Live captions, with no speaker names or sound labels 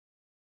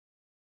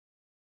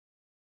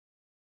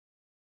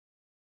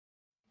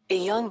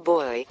A young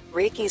boy,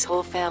 Reiki's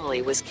whole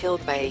family was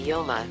killed by a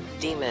Yoma,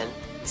 demon,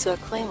 so a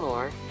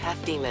Claymore,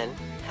 half-demon,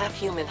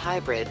 half-human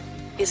hybrid,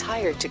 is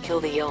hired to kill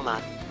the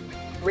Yoma.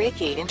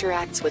 Reiki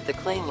interacts with the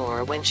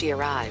Claymore when she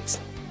arrives.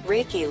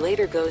 Reiki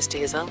later goes to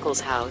his uncle's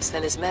house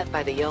and is met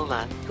by the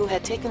Yoma, who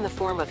had taken the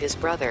form of his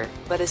brother,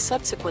 but is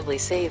subsequently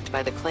saved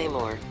by the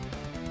Claymore.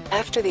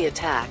 After the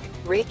attack,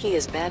 Reiki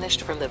is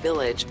banished from the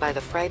village by the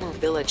frightened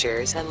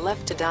villagers and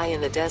left to die in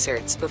the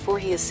deserts before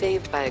he is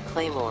saved by a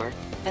Claymore,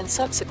 and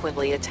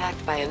subsequently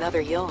attacked by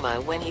another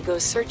Yoma when he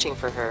goes searching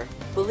for her,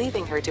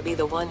 believing her to be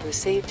the one who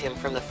saved him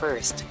from the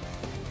first.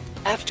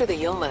 After the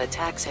Yoma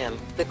attacks him,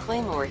 the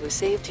Claymore who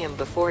saved him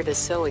before does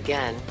so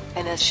again,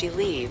 and as she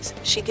leaves,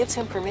 she gives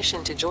him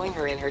permission to join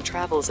her in her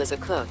travels as a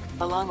cook,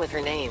 along with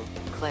her name,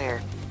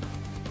 Claire.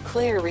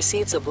 Claire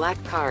receives a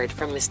black card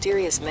from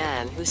mysterious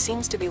man who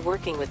seems to be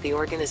working with the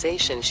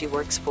organization she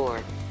works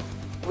for.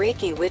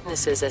 Reiki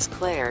witnesses as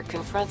Claire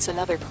confronts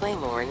another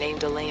Claymore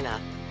named Elena.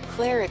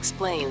 Claire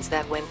explains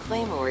that when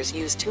Claymores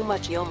use too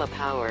much Yoma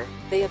power,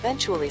 they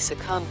eventually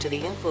succumb to the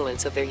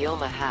influence of their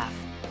Yoma half.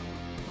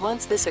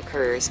 Once this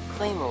occurs,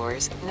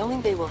 Claymores,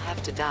 knowing they will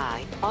have to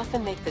die,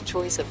 often make the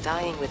choice of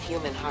dying with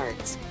human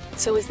hearts.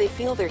 So as they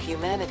feel their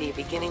humanity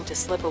beginning to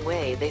slip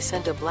away, they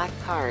send a black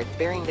card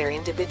bearing their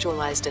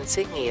individualized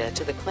insignia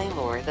to the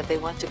Claymore that they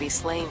want to be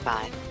slain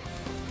by.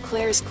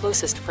 Claire's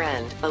closest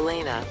friend,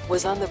 Elena,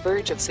 was on the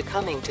verge of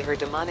succumbing to her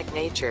demonic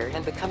nature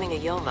and becoming a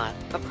Yoma,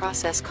 a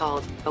process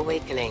called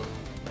awakening.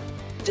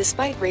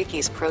 Despite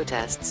Reiki's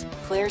protests,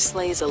 Claire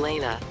slays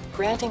Elena,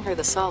 granting her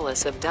the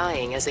solace of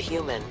dying as a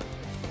human.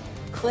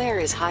 Claire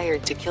is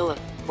hired to kill a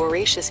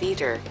voracious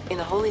eater in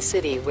a holy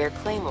city where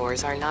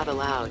Claymores are not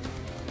allowed.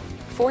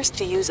 Forced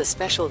to use a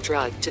special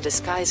drug to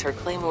disguise her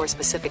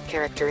Claymore-specific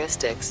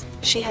characteristics,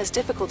 she has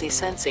difficulty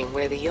sensing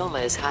where the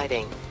Yoma is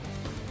hiding.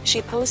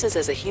 She poses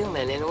as a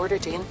human in order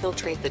to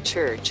infiltrate the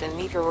church and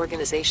meet her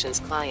organization's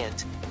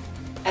client.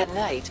 At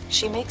night,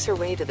 she makes her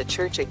way to the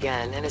church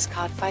again and is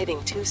caught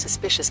fighting two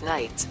suspicious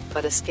knights,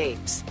 but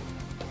escapes.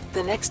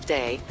 The next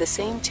day, the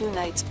same two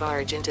knights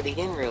barge into the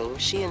inn room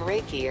she and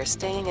Reiki are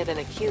staying at and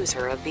accuse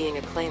her of being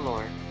a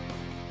Claymore.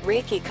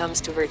 Reiki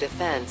comes to her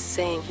defense,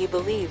 saying he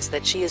believes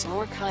that she is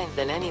more kind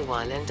than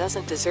anyone and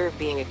doesn't deserve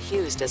being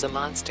accused as a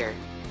monster.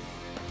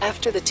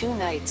 After the two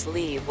knights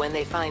leave when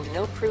they find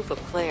no proof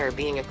of Claire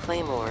being a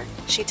Claymore,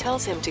 she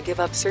tells him to give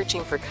up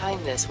searching for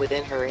kindness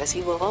within her as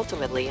he will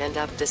ultimately end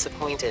up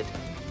disappointed.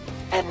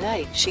 At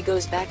night, she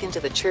goes back into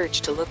the church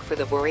to look for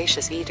the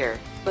voracious eater,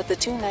 but the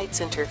two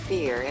knights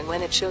interfere, and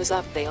when it shows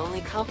up they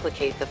only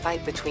complicate the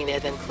fight between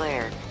it and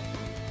Claire.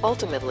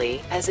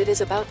 Ultimately, as it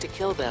is about to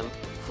kill them,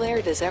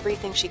 Claire does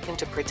everything she can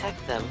to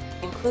protect them,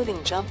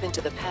 including jump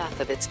into the path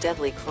of its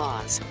deadly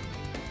claws.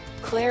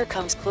 Claire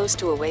comes close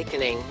to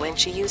awakening when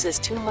she uses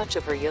too much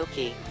of her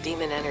Yoki,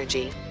 demon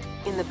energy,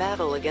 in the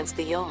battle against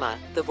the Yoma,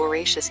 the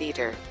voracious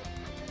eater.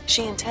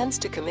 She intends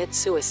to commit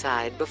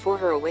suicide before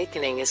her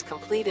awakening is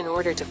complete in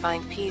order to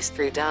find peace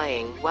through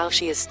dying while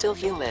she is still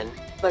human,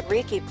 but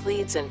Reiki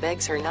pleads and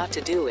begs her not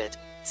to do it,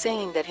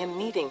 saying that him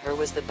meeting her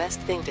was the best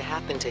thing to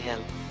happen to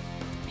him.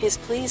 His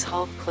pleas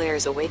halt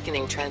Claire's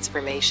awakening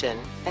transformation,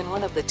 and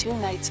one of the two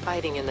knights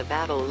fighting in the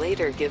battle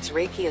later gives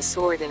Reiki a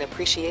sword in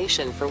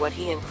appreciation for what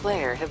he and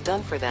Claire have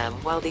done for them,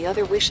 while the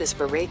other wishes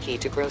for Reiki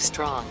to grow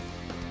strong.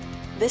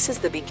 This is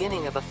the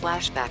beginning of a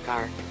flashback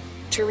arc.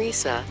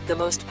 Teresa, the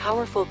most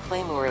powerful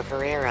Claymore of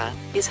her era,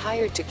 is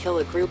hired to kill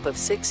a group of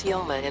 6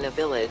 Yoma in a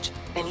village,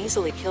 and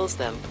easily kills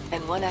them,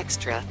 and one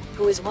extra,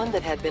 who is one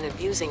that had been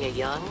abusing a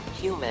young,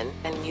 human,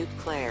 and mute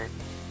Claire.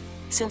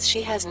 Since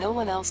she has no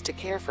one else to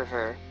care for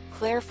her,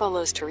 Claire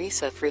follows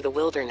Teresa through the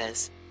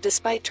wilderness,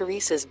 despite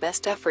Teresa's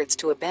best efforts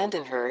to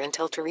abandon her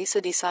until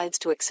Teresa decides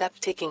to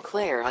accept taking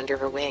Claire under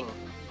her wing.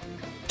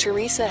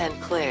 Teresa and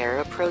Claire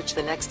approach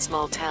the next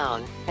small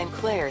town, and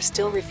Claire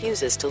still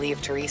refuses to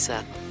leave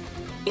Teresa.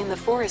 In the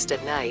forest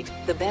at night,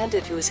 the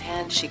bandit whose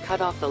hand she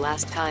cut off the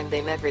last time they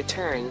met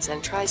returns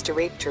and tries to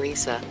rape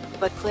Teresa,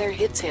 but Claire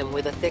hits him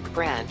with a thick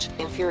branch,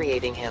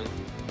 infuriating him.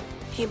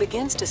 He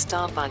begins to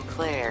stomp on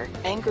Claire,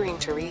 angering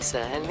Teresa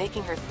and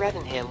making her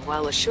threaten him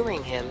while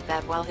assuring him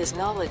that while his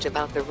knowledge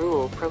about the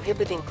rule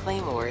prohibiting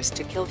Claymores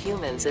to kill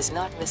humans is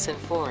not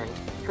misinformed,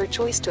 her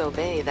choice to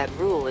obey that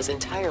rule is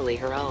entirely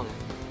her own.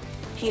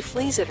 He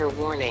flees at her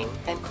warning,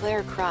 and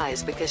Claire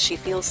cries because she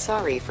feels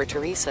sorry for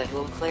Teresa,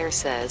 whom Claire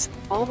says,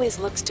 always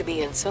looks to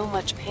be in so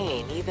much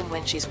pain even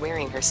when she's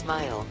wearing her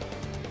smile.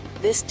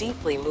 This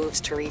deeply moves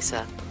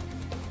Teresa.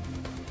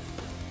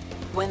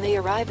 When they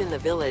arrive in the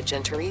village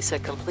and Teresa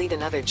complete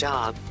another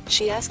job,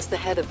 she asks the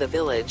head of the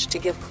village to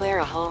give Claire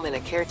a home and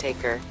a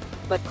caretaker,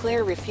 but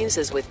Claire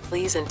refuses with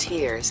pleas and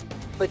tears,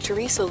 but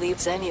Teresa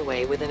leaves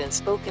anyway with an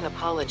unspoken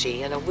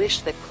apology and a wish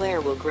that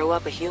Claire will grow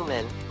up a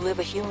human, live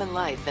a human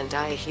life and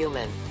die a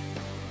human.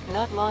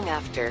 Not long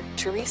after,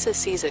 Teresa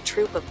sees a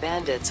troop of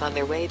bandits on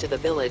their way to the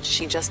village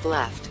she just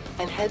left,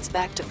 and heads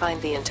back to find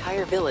the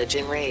entire village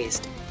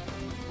enraged.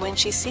 When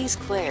she sees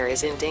Claire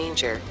is in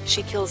danger,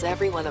 she kills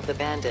every one of the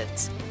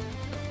bandits.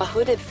 A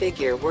hooded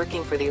figure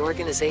working for the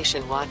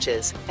organization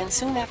watches, and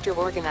soon after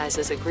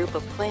organizes a group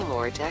of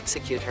Claymore to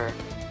execute her.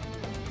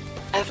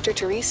 After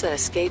Teresa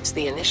escapes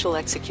the initial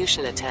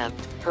execution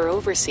attempt, her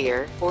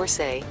overseer,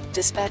 Orsay,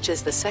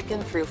 dispatches the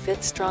 2nd through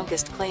 5th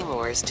strongest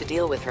Claymores to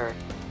deal with her.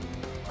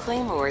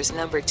 Claymores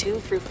number 2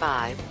 through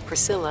 5,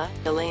 Priscilla,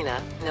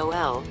 Elena,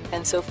 Noelle,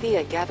 and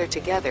Sophia gather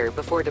together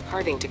before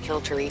departing to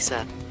kill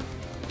Teresa.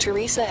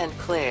 Teresa and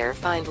Claire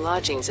find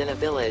lodgings in a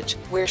village,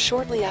 where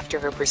shortly after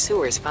her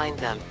pursuers find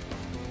them.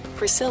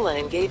 Priscilla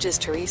engages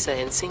Teresa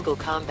in single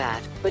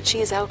combat, but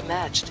she is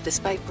outmatched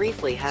despite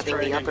briefly having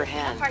the upper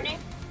hand.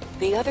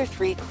 The other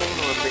 3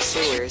 Claymore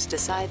pursuers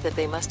decide that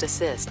they must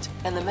assist,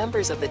 and the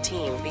members of the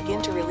team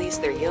begin to release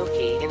their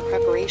yoki in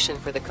preparation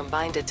for the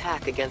combined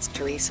attack against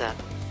Teresa.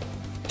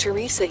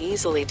 Teresa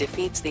easily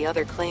defeats the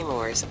other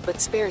Claymores, but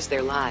spares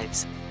their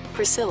lives.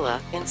 Priscilla,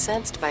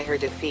 incensed by her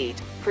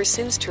defeat,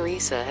 pursues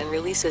Teresa and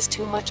releases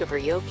too much of her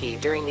yoki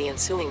during the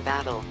ensuing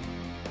battle.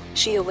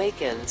 She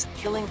awakens,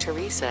 killing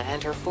Teresa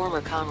and her former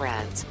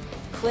comrades.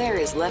 Claire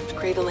is left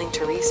cradling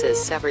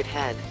Teresa's severed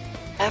head.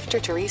 After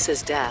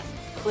Teresa's death,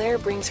 Claire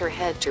brings her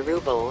head to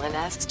Rubel and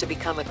asks to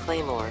become a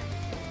Claymore.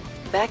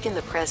 Back in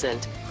the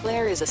present,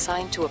 Claire is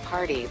assigned to a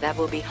party that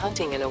will be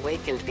hunting an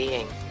awakened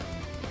being.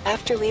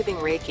 After leaving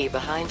Reiki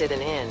behind at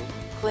an inn,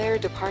 Claire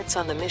departs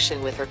on the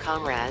mission with her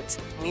comrades,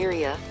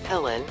 Miria,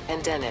 Helen,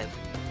 and Deniv.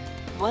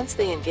 Once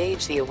they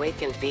engage the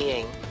awakened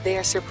being, they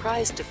are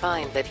surprised to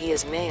find that he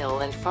is male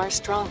and far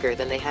stronger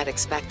than they had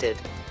expected.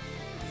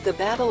 The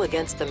battle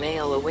against the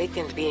male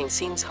awakened being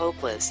seems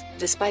hopeless,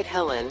 despite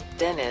Helen,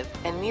 Deniv,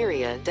 and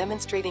Miria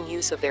demonstrating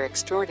use of their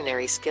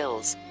extraordinary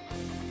skills.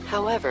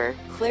 However,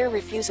 Claire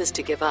refuses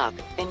to give up,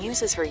 and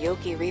uses her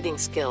yoki reading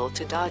skill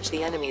to dodge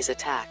the enemy's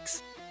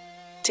attacks.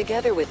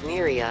 Together with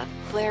Miria,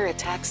 Claire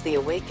attacks the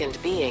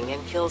awakened being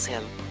and kills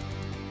him.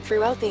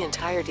 Throughout the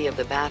entirety of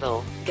the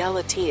battle,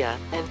 Galatea,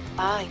 and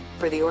I,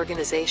 for the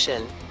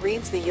organization,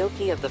 reads the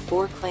yoki of the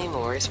 4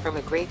 Claymores from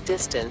a great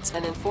distance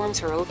and informs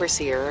her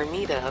overseer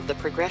Ermita of the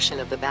progression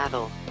of the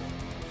battle.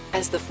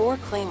 As the 4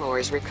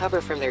 Claymores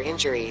recover from their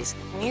injuries,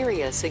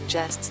 Miria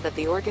suggests that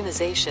the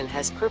organization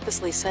has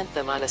purposely sent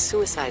them on a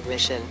suicide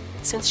mission,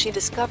 since she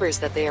discovers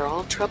that they are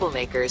all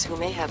troublemakers who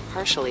may have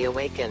partially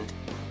awakened.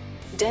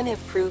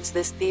 Deniv proves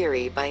this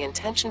theory by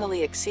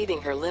intentionally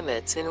exceeding her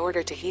limits in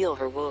order to heal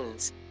her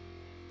wounds.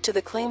 To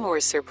the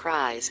Claymore's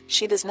surprise,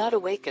 she does not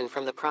awaken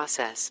from the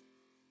process.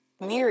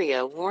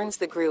 Miria warns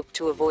the group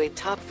to avoid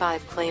top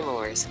 5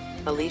 Claymores: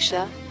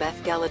 Alicia, Beth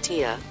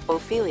Galatea,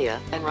 Ophelia,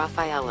 and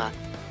Rafaela.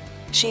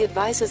 She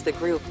advises the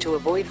group to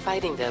avoid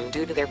fighting them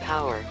due to their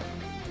power.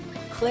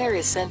 Claire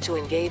is sent to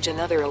engage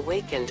another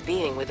awakened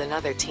being with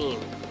another team.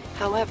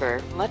 However,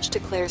 much to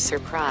Claire's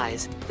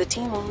surprise, the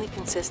team only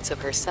consists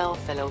of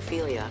herself and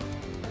Ophelia.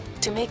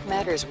 To make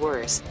matters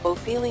worse,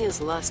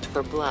 Ophelia's lust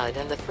for blood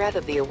and the threat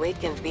of the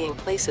awakened being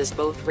places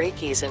both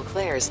Reiki's and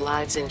Claire's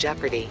lives in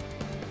jeopardy.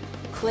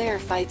 Claire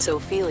fights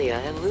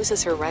Ophelia and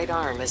loses her right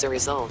arm as a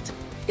result.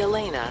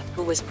 Elena,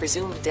 who was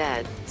presumed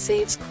dead,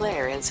 saves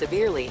Claire and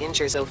severely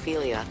injures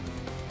Ophelia.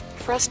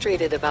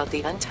 Frustrated about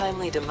the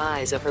untimely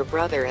demise of her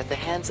brother at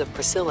the hands of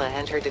Priscilla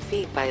and her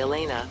defeat by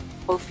Elena,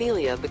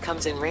 Ophelia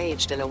becomes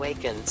enraged and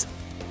awakens.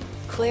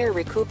 Claire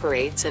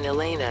recuperates and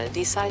Elena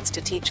decides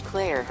to teach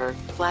Claire her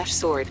flash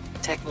sword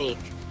technique.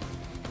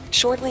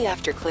 Shortly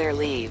after Claire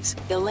leaves,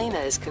 Elena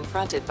is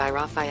confronted by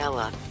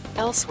Rafaela.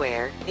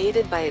 Elsewhere,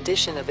 aided by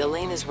addition of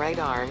Elena's right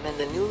arm and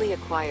the newly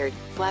acquired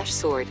flash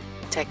sword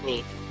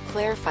technique,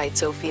 Claire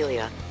fights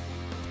Ophelia.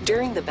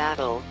 During the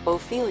battle,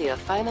 Ophelia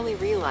finally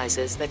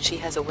realizes that she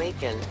has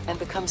awakened and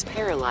becomes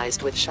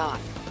paralyzed with shock.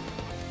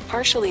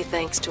 Partially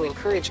thanks to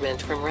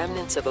encouragement from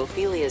remnants of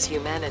Ophelia's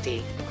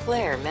humanity,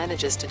 Claire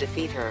manages to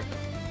defeat her.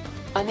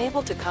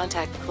 Unable to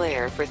contact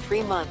Claire for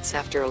 3 months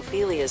after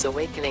Ophelia's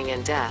awakening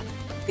and death,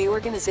 the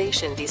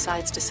organization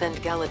decides to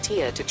send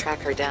Galatea to track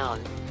her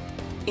down.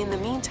 In the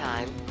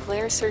meantime,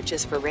 Claire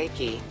searches for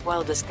Reiki,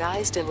 while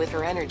disguised and with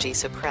her energy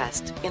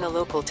suppressed, in a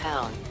local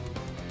town.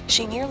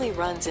 She nearly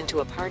runs into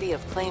a party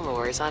of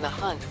Claymores on a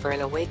hunt for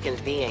an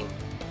awakened being.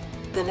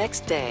 The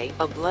next day,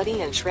 a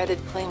bloody and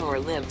shredded Claymore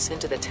limps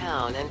into the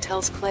town and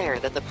tells Claire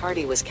that the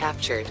party was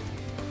captured.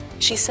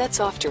 She sets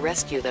off to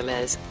rescue them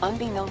as,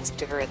 unbeknownst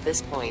to her at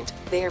this point,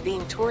 they are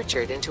being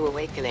tortured into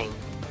awakening.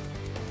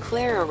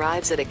 Claire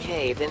arrives at a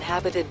cave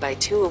inhabited by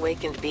 2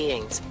 awakened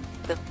beings,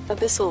 the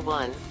Abyssal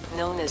One,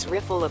 known as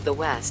Riffle of the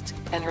West,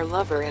 and her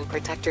lover and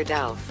protector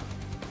Dauf.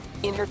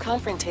 In her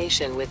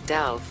confrontation with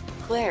Dauf,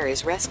 Claire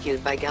is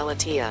rescued by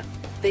Galatea.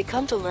 They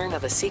come to learn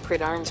of a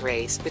secret arms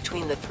race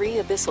between the 3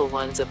 Abyssal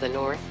Ones of the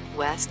North,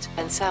 West,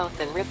 and South,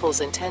 and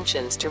Riffle's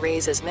intentions to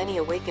raise as many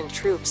awakened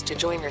troops to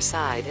join her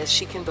side as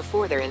she can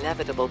before their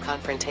inevitable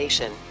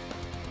confrontation.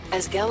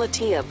 As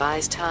Galatea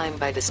buys time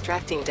by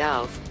distracting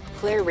Dauf,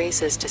 Claire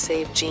races to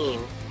save Jean,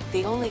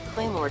 the only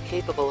Claymore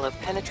capable of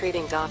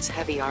penetrating Dauf's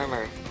heavy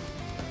armor.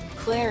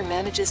 Claire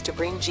manages to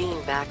bring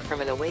Jean back from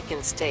an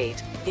awakened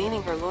state,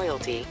 gaining her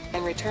loyalty,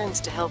 and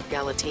returns to help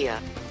Galatea.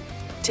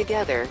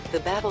 Together, the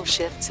battle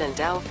shifts and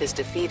Dauf is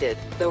defeated,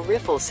 though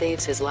Riffle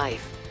saves his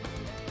life.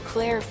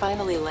 Claire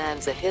finally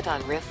lands a hit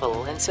on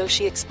Riffle, and so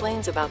she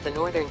explains about the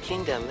Northern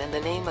Kingdom and the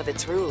name of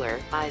its ruler,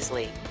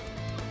 Isley.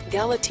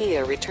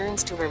 Galatea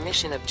returns to her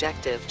mission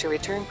objective to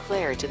return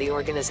Claire to the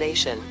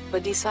organization,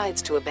 but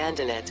decides to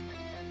abandon it.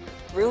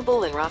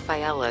 Rubel and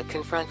Rafaela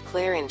confront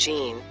Claire and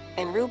Jean,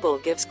 and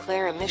Rubel gives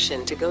Claire a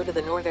mission to go to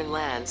the Northern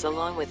Lands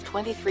along with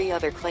 23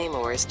 other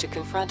Claymores to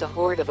confront a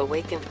horde of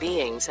awakened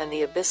beings and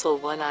the Abyssal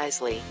One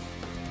Isley.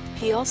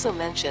 He also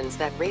mentions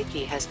that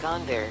Reiki has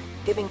gone there,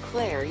 giving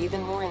Claire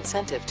even more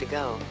incentive to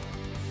go.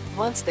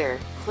 Once there,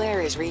 Claire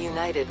is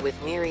reunited with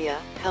Miria,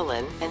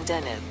 Helen, and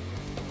Deniv.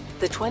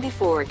 The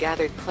 24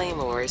 gathered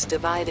Claymores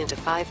divide into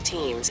 5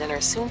 teams and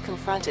are soon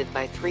confronted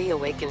by 3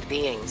 awakened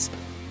beings.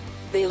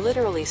 They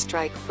literally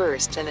strike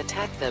first and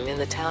attack them in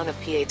the town of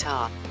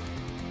Pietà.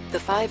 The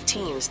 5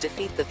 teams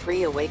defeat the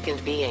 3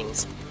 awakened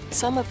beings.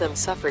 Some of them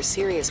suffer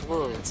serious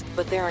wounds,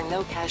 but there are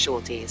no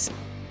casualties.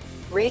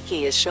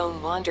 Reiki is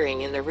shown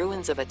wandering in the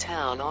ruins of a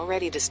town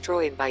already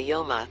destroyed by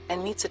Yoma,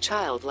 and meets a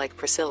child like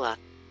Priscilla.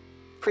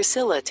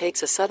 Priscilla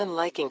takes a sudden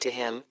liking to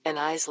him, and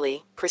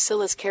Isley,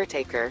 Priscilla's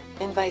caretaker,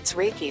 invites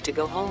Reiki to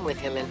go home with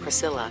him and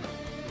Priscilla.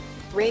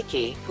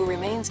 Reiki, who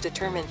remains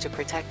determined to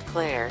protect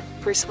Claire,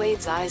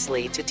 persuades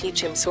Isley to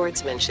teach him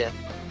swordsmanship.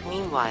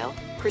 Meanwhile,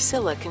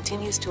 Priscilla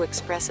continues to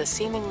express a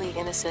seemingly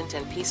innocent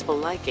and peaceful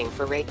liking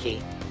for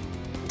Reiki.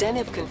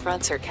 Deniv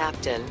confronts her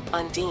captain,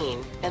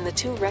 Undine, and the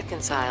two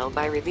reconcile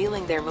by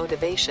revealing their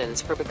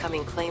motivations for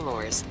becoming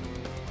Claymores.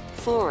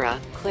 Flora,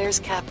 Claire's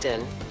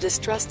captain,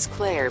 distrusts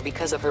Claire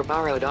because of her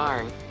borrowed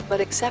arm, but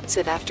accepts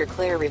it after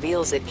Claire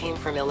reveals it came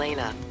from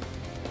Elena.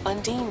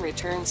 Undine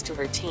returns to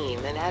her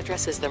team and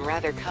addresses them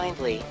rather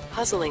kindly,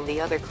 puzzling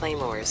the other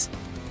Claymores.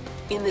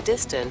 In the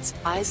distance,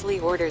 Isley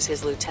orders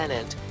his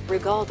lieutenant,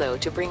 Rigaldo,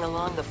 to bring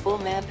along the full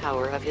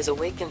manpower of his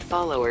awakened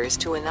followers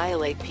to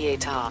annihilate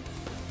Pietà.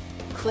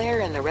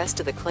 Claire and the rest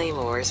of the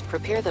Claymores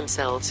prepare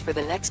themselves for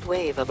the next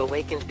wave of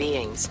awakened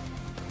beings.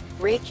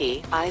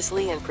 Reiki,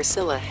 Isley and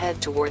Priscilla head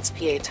towards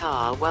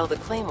Pietà while the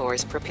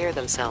Claymores prepare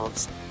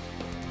themselves.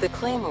 The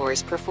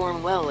Claymores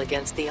perform well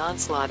against the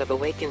onslaught of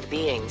awakened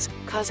beings,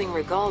 causing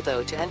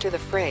Rigaldo to enter the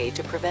fray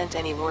to prevent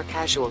any more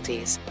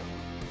casualties.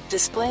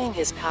 Displaying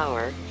his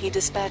power, he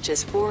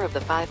dispatches 4 of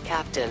the 5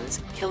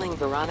 captains, killing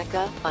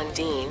Veronica,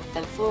 Undine,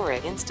 and Flora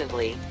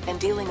instantly, and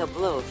dealing a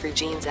blow through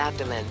Jean's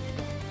abdomen.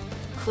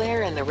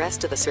 Claire and the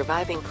rest of the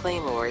surviving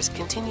Claymores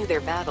continue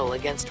their battle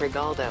against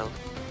Rigaldo.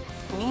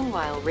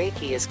 Meanwhile,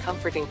 Reiki is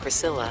comforting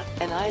Priscilla,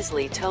 and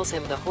Isley tells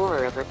him the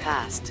horror of her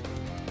past.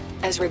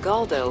 As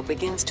Rigaldo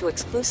begins to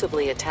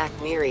exclusively attack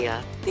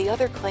Miria, the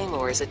other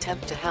Claymores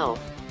attempt to help,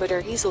 but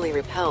are easily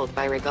repelled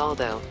by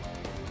Rigaldo.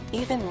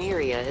 Even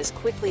Miria is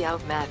quickly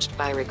outmatched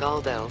by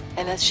Rigaldo,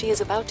 and as she is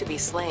about to be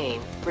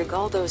slain,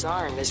 Rigaldo's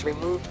arm is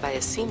removed by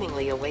a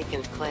seemingly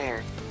awakened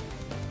Claire.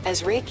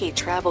 As Reiki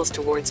travels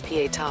towards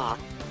Pietà,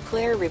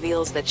 Claire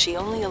reveals that she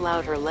only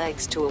allowed her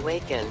legs to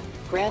awaken,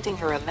 granting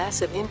her a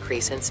massive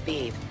increase in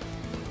speed.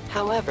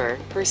 However,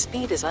 her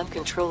speed is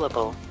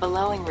uncontrollable,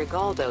 allowing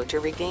Rigaldo to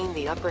regain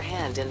the upper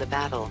hand in the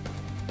battle.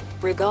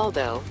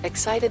 Rigaldo,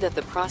 excited at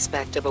the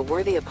prospect of a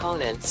worthy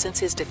opponent since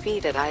his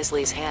defeat at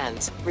Isley's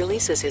hands,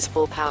 releases his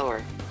full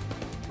power.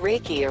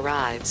 Reiki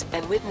arrives,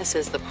 and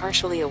witnesses the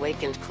partially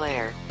awakened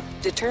Claire.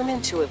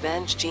 Determined to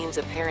avenge Jean's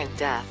apparent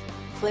death,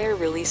 Claire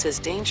releases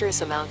dangerous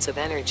amounts of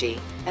energy,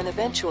 and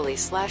eventually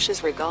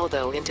slashes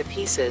Rigaldo into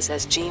pieces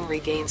as Jean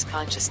regains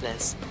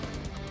consciousness.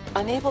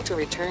 Unable to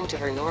return to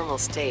her normal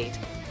state,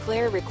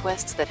 Claire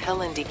requests that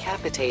Helen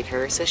decapitate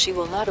her so she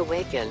will not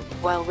awaken,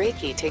 while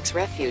Reiki takes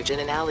refuge in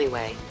an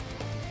alleyway.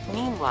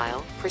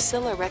 Meanwhile,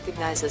 Priscilla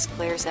recognizes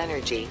Claire's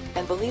energy,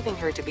 and believing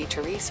her to be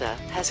Teresa,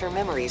 has her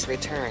memories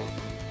return.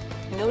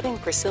 Noting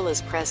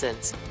Priscilla's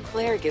presence,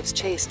 Claire gives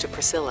chase to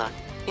Priscilla.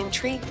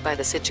 Intrigued by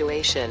the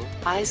situation,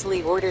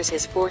 Isley orders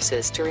his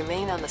forces to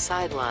remain on the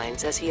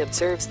sidelines as he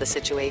observes the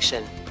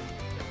situation.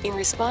 In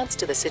response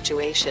to the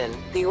situation,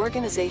 the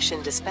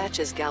organization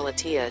dispatches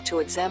Galatea to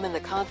examine the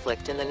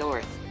conflict in the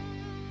north.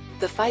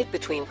 The fight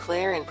between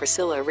Claire and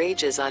Priscilla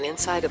rages on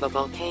inside of a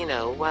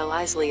volcano while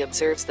Isley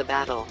observes the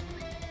battle.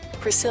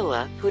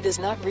 Priscilla, who does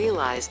not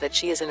realize that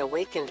she is an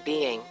awakened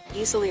being,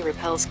 easily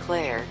repels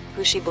Claire,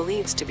 who she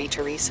believes to be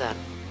Teresa.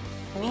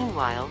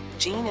 Meanwhile,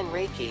 Jean and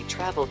Reiki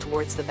travel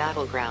towards the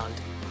battleground.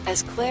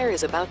 As Claire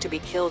is about to be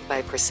killed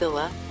by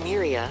Priscilla,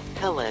 Miria,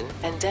 Helen,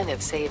 and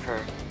Deniv save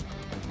her.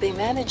 They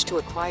manage to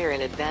acquire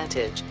an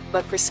advantage,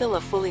 but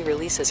Priscilla fully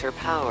releases her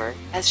power,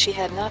 as she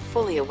had not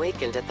fully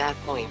awakened at that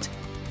point.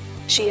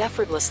 She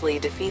effortlessly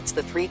defeats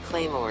the 3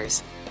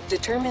 Claymores.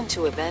 Determined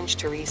to avenge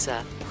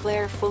Teresa,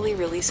 Claire fully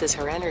releases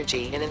her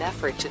energy in an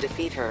effort to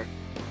defeat her.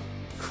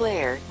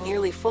 Claire,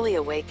 nearly fully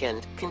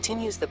awakened,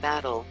 continues the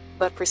battle,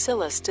 but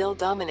Priscilla still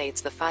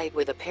dominates the fight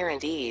with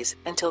apparent ease,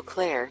 until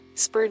Claire,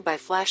 spurred by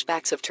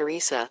flashbacks of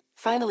Teresa,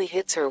 finally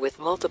hits her with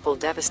multiple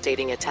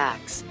devastating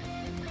attacks.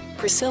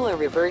 Priscilla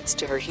reverts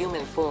to her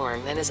human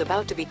form and is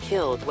about to be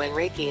killed when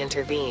Reiki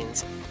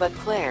intervenes, but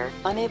Claire,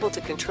 unable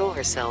to control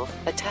herself,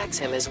 attacks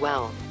him as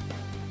well.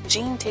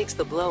 Jean takes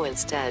the blow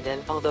instead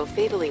and, although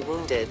fatally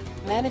wounded,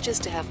 manages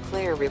to have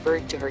Claire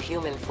revert to her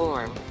human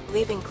form,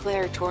 leaving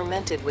Claire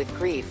tormented with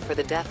grief for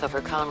the death of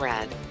her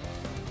comrade.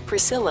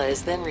 Priscilla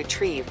is then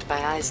retrieved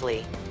by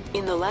Isley.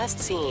 In the last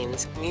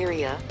scenes,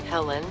 Miria,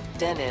 Helen,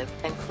 Deniv,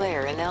 and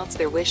Claire announce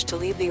their wish to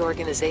leave the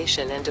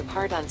organization and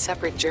depart on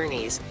separate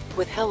journeys,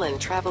 with Helen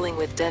traveling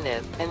with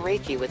Deniv and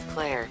Reiki with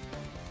Claire.